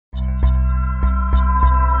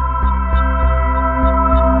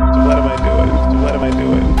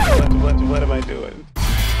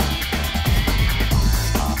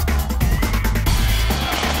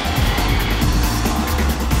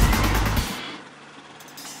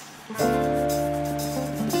Have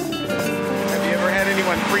you ever had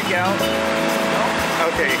anyone freak out? No?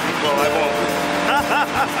 Okay, well I won't.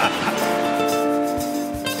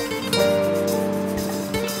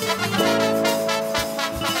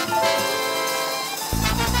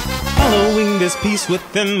 Following this peace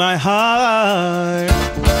within my heart,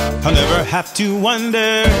 I'll never have to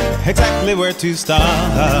wonder exactly where to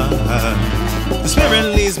start. The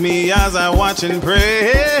Spirit leads me as I watch and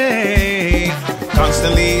pray.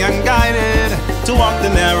 Constantly I'm guided to walk the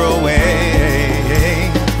narrow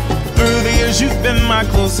way. Through the years you've been my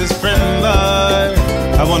closest friend, Lord.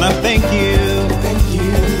 I wanna thank you, thank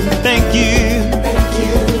you, thank you, thank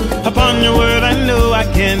you. Upon your word I know I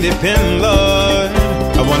can depend, Lord.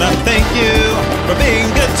 I wanna thank you for being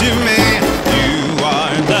good to me. You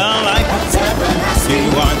are the light, you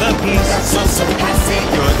are the peace,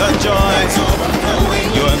 you're the joy,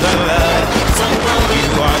 you're the love, you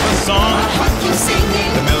are the song,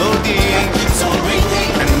 the melody,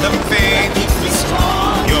 and the faith.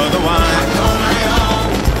 You're the one.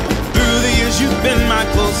 Through the years you've been my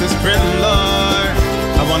closest friend, Lord.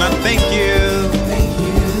 I wanna thank you,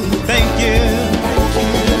 thank you.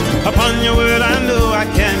 Upon your word I know I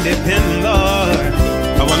can depend, Lord.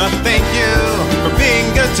 I wanna thank you for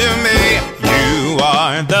being good to me. You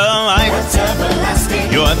are the light,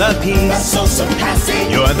 you're the peace,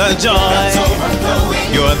 you're the joy,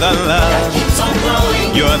 you're the love,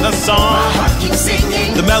 you're the song,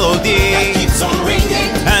 the melody,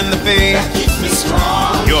 and the faith.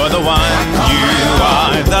 You're the one. You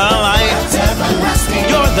are the light,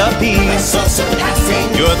 you're the peace,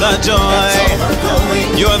 you're the joy,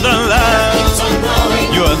 you're the love,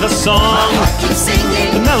 you're the song,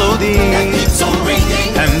 the melody,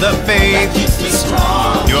 and the faith.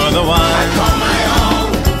 You're the one.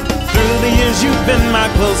 Through the years you've been my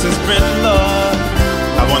closest friend, Lord.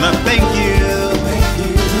 I wanna thank you,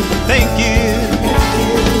 thank you.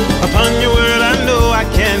 Upon your word I know I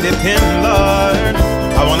can depend, Lord.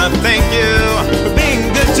 I wanna thank you for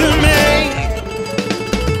being good to me.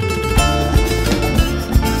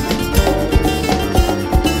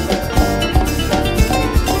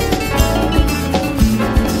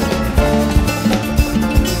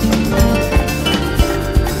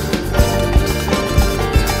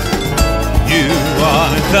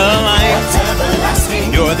 The light,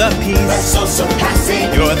 you're the peace,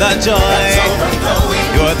 you're the joy,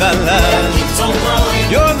 you're the love,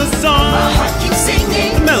 you're the song,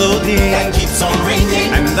 the melody,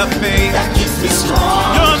 and the faith.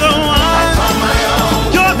 You're the one,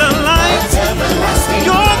 you're the light,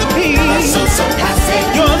 you're the peace,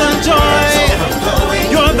 you're the joy,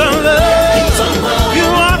 you're the love, you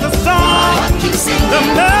are the song, the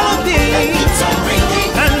melody,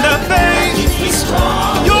 and the faith.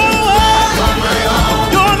 You're the one,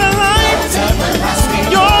 you're the light,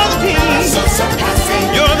 you're the peace,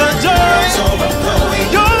 you're the joy,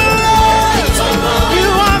 you're the love, you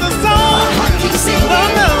are the song, the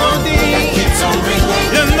melody,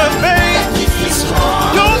 and the faith.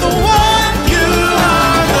 You're the one, you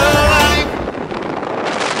are the light.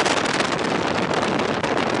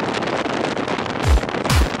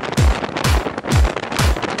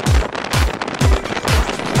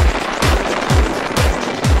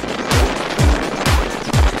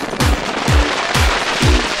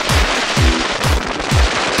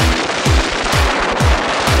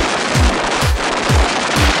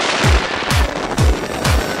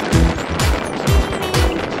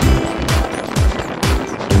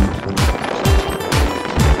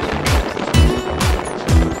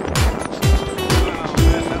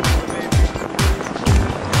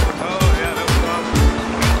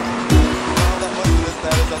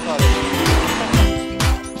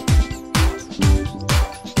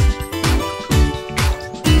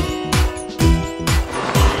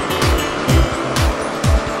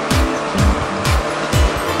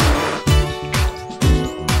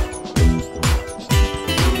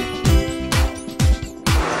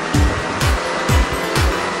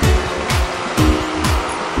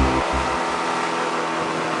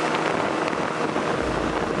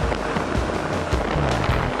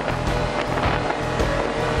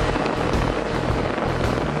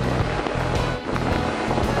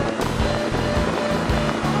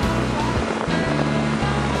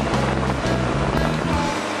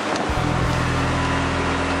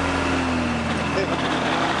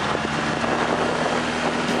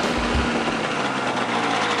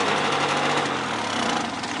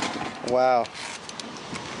 Wow.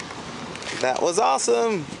 That was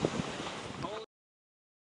awesome.